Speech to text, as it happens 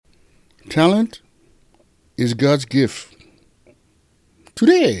Talent is God's gift.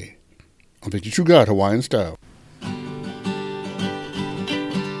 Today, on the True God Hawaiian Style.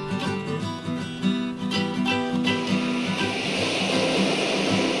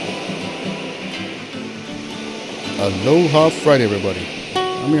 Aloha Friday, everybody.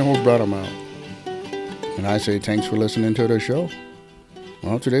 I'm your host, Brother Mal. And I say thanks for listening to the show.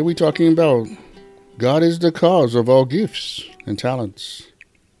 Well, today we're talking about God is the cause of all gifts and talents.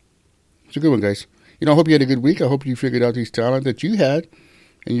 It's a good one, guys. I hope you had a good week. I hope you figured out these talents that you had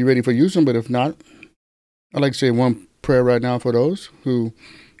and you're ready for use them. But if not, I'd like to say one prayer right now for those who,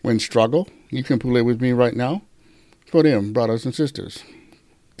 when struggle, you can pull it with me right now. For them, brothers and sisters.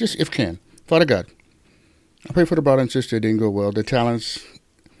 Just if can. Father God, I pray for the brother and sister that didn't go well. The talents,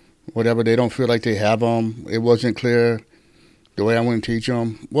 whatever, they don't feel like they have them. It wasn't clear the way I want to teach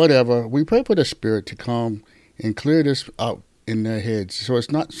them. Whatever. We pray for the Spirit to come and clear this out in their heads so it's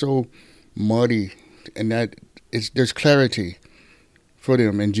not so muddy and that there's clarity for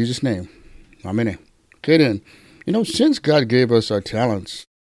them. In Jesus' name. Amen. Okay then. Since God gave us our talents,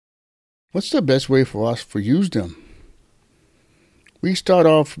 what's the best way for us to use them? We start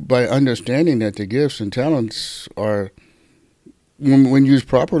off by understanding that the gifts and talents are, when used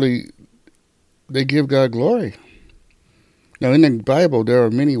properly, they give God glory. Now, in the Bible, there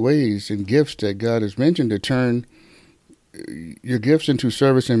are many ways and gifts that God has mentioned to turn your gifts into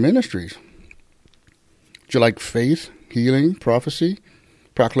service and ministries. Do you like faith, healing, prophecy,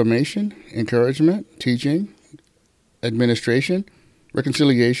 proclamation, encouragement, teaching, administration,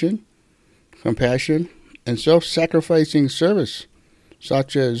 reconciliation, compassion, and self-sacrificing service,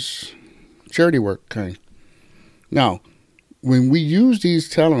 such as charity work kind. Now, when we use these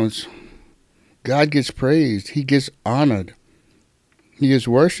talents, God gets praised. He gets honored. He is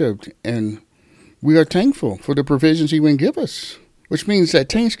worshipped. And we are thankful for the provisions He will give us. Which means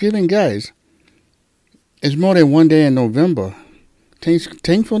that Thanksgiving, guys, is more than one day in November.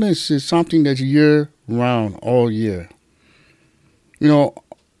 Thankfulness is something that's year-round, all year.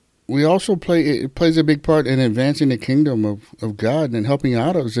 We also it plays a big part in advancing the kingdom of God and helping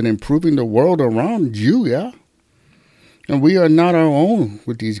others and improving the world around you, yeah? And we are not our own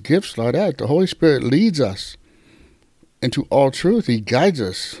with these gifts like that. The Holy Spirit leads us into all truth. He guides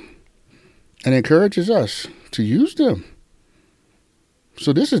us and encourages us to use them.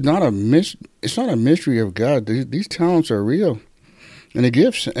 So this is not it's not a mystery of God. These talents are real. And the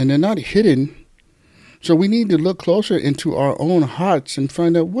gifts, and they're not hidden. So we need to look closer into our own hearts and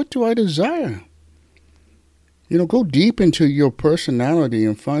find out, what do I desire? Go deep into your personality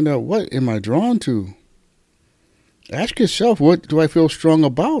and find out, what am I drawn to? Ask yourself, what do I feel strong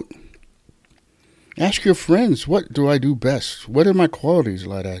about? Ask your friends, what do I do best? What are my qualities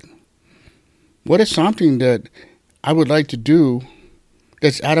like that? What is something that I would like to do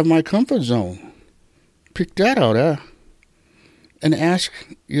that's out of my comfort zone? Pick that out, and ask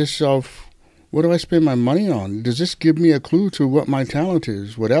yourself, what do I spend my money on? Does this give me a clue to what my talent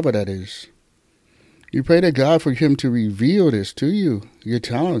is, whatever that is? You pray to God for Him to reveal this to you, your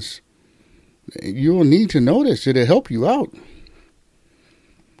talents. You will need to know this. It'll help you out.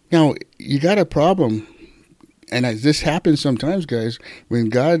 Now, you got a problem, and this happens sometimes, guys, when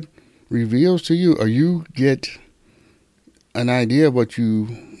God reveals to you or you get an idea of what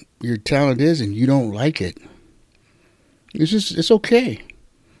your talent is and you don't like it. It's okay.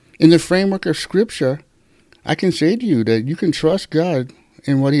 In the framework of Scripture, I can say to you that you can trust God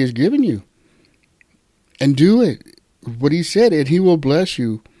in what He has given you. And do it. What He said, and He will bless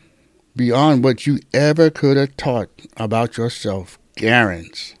you beyond what you ever could have thought about yourself.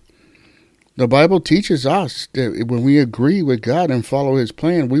 Guaranteed. The Bible teaches us that when we agree with God and follow His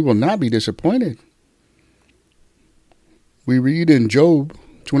plan, we will not be disappointed. We read in Job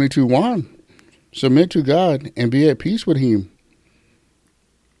 22:1, submit to God and be at peace with Him.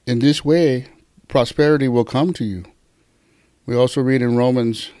 In this way, prosperity will come to you. We also read in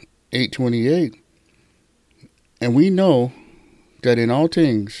Romans 8:28, and we know that in all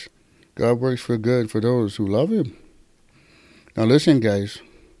things, God works for good for those who love Him. Now listen, guys.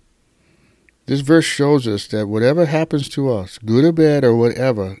 This verse shows us that whatever happens to us, good or bad or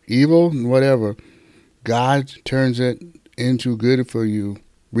whatever, evil, whatever, God turns it into good for you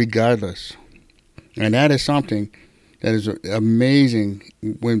regardless. And that is something that is amazing.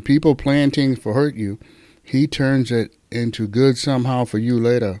 When people plan things to hurt you, He turns it into good somehow for you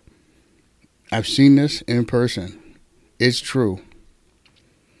later. I've seen this in person. It's true.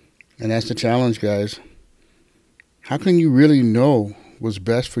 And that's the challenge, guys. How can you really know what's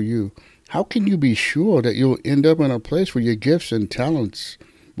best for you? How can you be sure that you'll end up in a place where your gifts and talents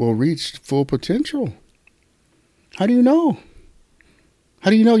will reach full potential? How do you know? How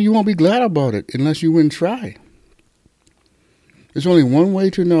do you know you won't be glad about it unless you wouldn't try? There's only one way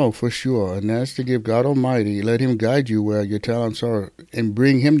to know for sure, and that's to give God Almighty, let Him guide you where your talents are, and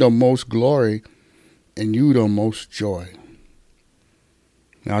bring Him the most glory and you the most joy.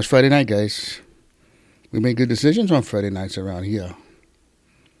 Now it's Friday night, guys. We make good decisions on Friday nights around here.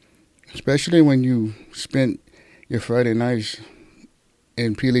 Especially when you spent your Friday nights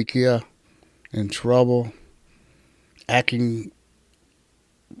in Pilikia, in trouble, acting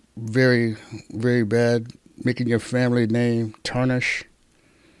very, very bad, making your family name tarnish.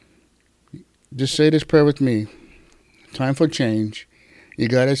 Just say this prayer with me. Time for change. You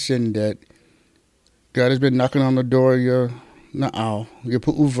got a sin debt. God has been knocking on the door of your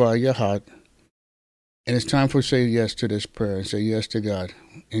pu'uva, your heart. And it's time for say yes to this prayer and say yes to God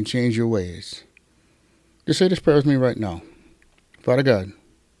and change your ways. Just say this prayer with me right now. Father God,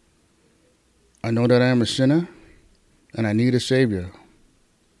 I know that I am a sinner and I need a Savior.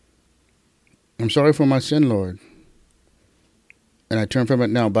 I'm sorry for my sin, Lord, and I turn from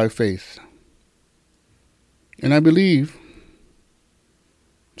it now by faith. And I believe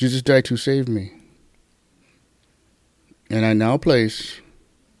Jesus died to save me. And I now place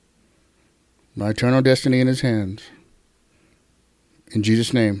my eternal destiny in His hands. In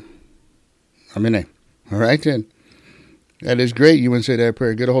Jesus' name, amen. All right then. That is great. You wouldn't say that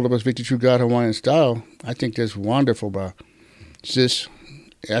prayer. Get a hold of us, Victor True God Hawaiian Style. I think that's wonderful, bro. Sis,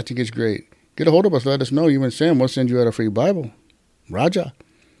 I think it's great. Get a hold of us. Let us know. You and Sam, we'll send you out a free Bible. Raja.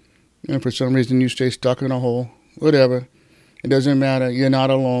 And for some reason you stay stuck in a hole, whatever. It doesn't matter. You're not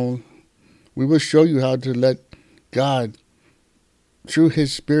alone. We will show you how to let God, through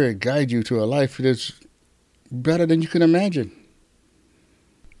His Spirit, guide you to a life that is better than you can imagine.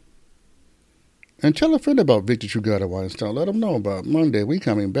 And tell a friend about Victor True God Hawaiian Style. Let them know about Monday. We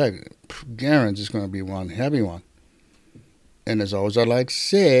coming back. Guaranteed it's going to be one heavy one. And as always, I like to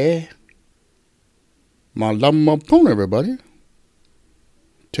say, malama puna, everybody.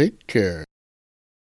 Take care.